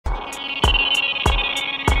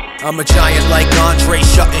I'm a giant like Andre,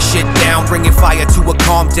 shutting shit down, bringing fire to a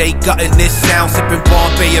calm day, gutting this sound, sipping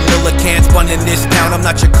Bombay and Miller cans, bunning this town. I'm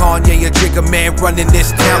not your Kanye or Jigga man running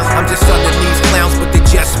this town. I'm just under these clowns, but they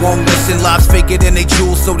just won't listen. Lives faker than they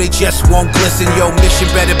jewels, so they just won't glisten. Yo, mission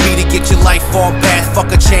better be to get your life on path.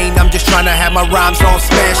 Fuck a chain, I'm just trying to have my rhymes on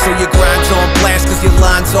smash, so your grind's on blast, cause your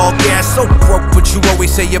line's all gas. So broke, but you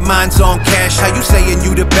always say your mind's on cash. How you saying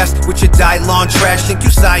you the best with your Dylon trash? Think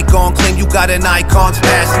you Saigon, claim you got an icon's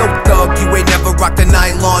pass. No thug, you ain't never rocked a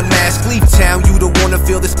nylon mask. Leave town, you don't wanna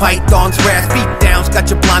feel this python's wrath. Beat downs, got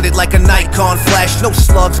you blinded like a Nikon flash. No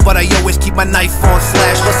slugs, but I always keep my knife on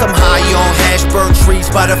slash. Plus I'm high on hash, burn trees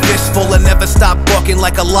by the fistful, and never stop bucking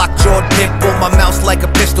like a lockjawed pit bull. My mouth's like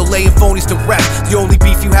a pistol, laying phonies to rest. The only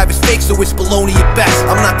beef you have is fake, so it's baloney at best.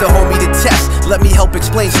 I'm not the homie to test, let me help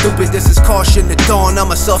explain stupid. This is caution to dawn,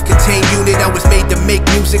 I'm a self-contained unit. I was made to make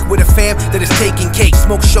music with a fam that is taking cake.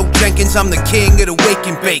 Smoke show Jenkins, I'm the king of the wake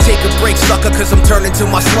and bake. Take a break, sucker, cause I'm turning to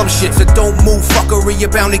my slum shit. So don't move, fuckery, you're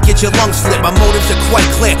bound to get your lungs flipped. My motives are quite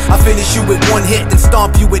clear, I finish you with one hit, then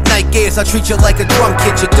stomp you with night gears. I treat you like a drum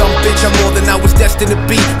kit, you dumb bitch. I'm more than I was destined to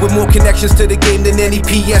be, with more connections to the game than any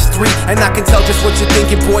PS3. And I can tell just what you're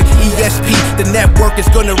thinking, boy, ESP. The network is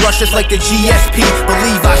gonna rush us like the GSP.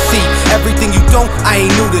 Believe I see everything you don't, I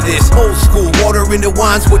ain't new to this. Old school, water in the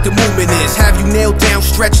wine's what the movement is. Have you nailed down,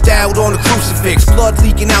 stretched out on a crucifix. Blood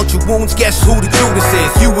leaking out your wounds, guess who the Judas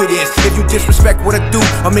is? You it is. If you disrespect what I do,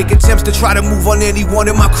 I'll make attempts to try to move on anyone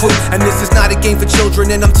in my crew. And this is not a game for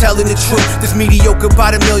children, and I'm telling the truth. This mediocre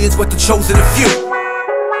by the millions, but the chosen a few.